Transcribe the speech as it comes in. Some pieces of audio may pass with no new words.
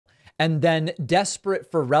And then desperate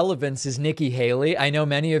for relevance is Nikki Haley. I know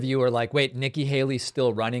many of you are like, wait, Nikki Haley's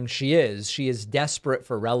still running. She is. She is desperate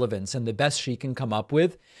for relevance. And the best she can come up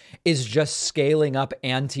with is just scaling up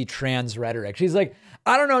anti-trans rhetoric. She's like,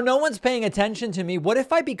 I don't know, no one's paying attention to me. What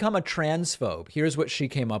if I become a transphobe? Here's what she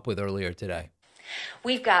came up with earlier today.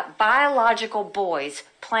 We've got biological boys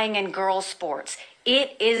playing in girls' sports.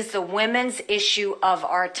 It is the women's issue of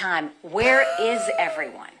our time. Where is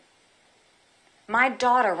everyone? My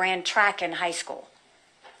daughter ran track in high school.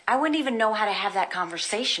 I wouldn't even know how to have that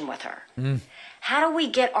conversation with her. How do we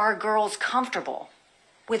get our girls comfortable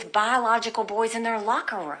with biological boys in their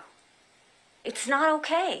locker room? It's not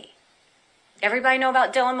okay. Everybody know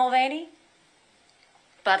about Dylan Mulvaney?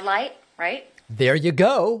 Bud Light, right? There you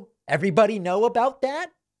go. Everybody know about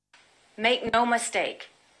that? Make no mistake.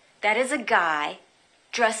 That is a guy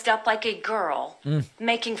dressed up like a girl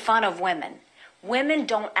making fun of women. Women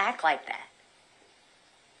don't act like that.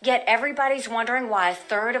 Yet everybody's wondering why a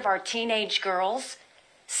third of our teenage girls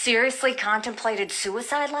seriously contemplated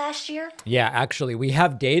suicide last year? Yeah, actually, we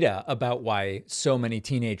have data about why so many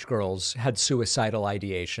teenage girls had suicidal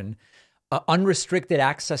ideation. Unrestricted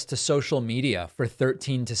access to social media for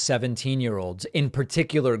 13 to 17-year-olds, in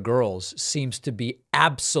particular girls, seems to be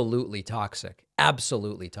absolutely toxic.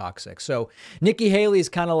 Absolutely toxic. So Nikki Haley is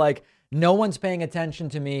kind of like, no one's paying attention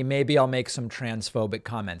to me. Maybe I'll make some transphobic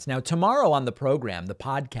comments. Now, tomorrow on the program, the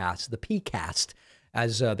podcast, the PCast,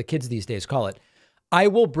 as the kids these days call it, I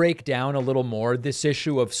will break down a little more this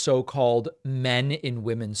issue of so-called men in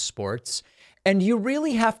women's sports. And you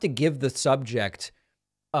really have to give the subject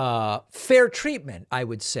fair treatment, I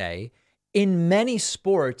would say. In many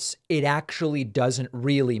sports, it actually doesn't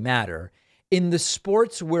really matter. In the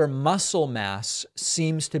sports where muscle mass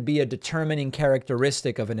seems to be a determining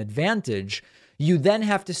characteristic of an advantage, you then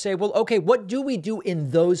have to say, well, okay, what do we do in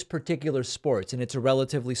those particular sports? And it's a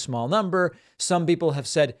relatively small number. Some people have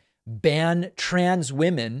said ban trans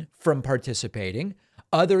women from participating.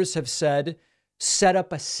 Others have said set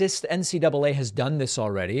up a system. NCAA has done this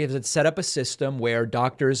already. It set up a system where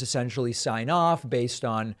doctors essentially sign off based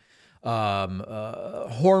on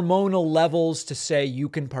hormonal levels to say you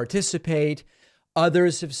can participate.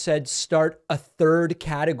 Others have said start a third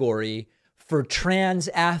category for trans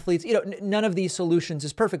athletes. You know, none of these solutions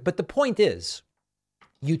is perfect. But the point is,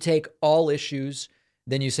 you take all issues,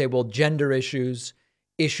 then you say, well, gender issues,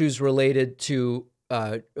 issues related to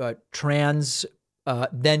trans,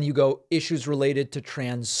 then you go issues related to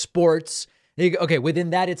trans sports. You go, okay, within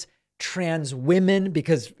that, it's trans women,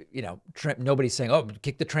 because, you know, nobody's saying, oh,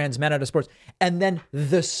 kick the trans men out of sports. And then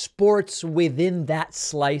the sports within that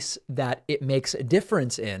slice that it makes a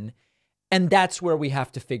difference in. And that's where we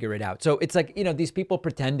have to figure it out. So it's like, you know, these people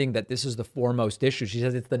pretending that this is the foremost issue. She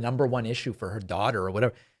says it's the number one issue for her daughter or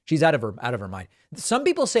whatever. She's out of her mind. Some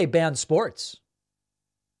people say ban sports.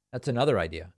 That's another idea.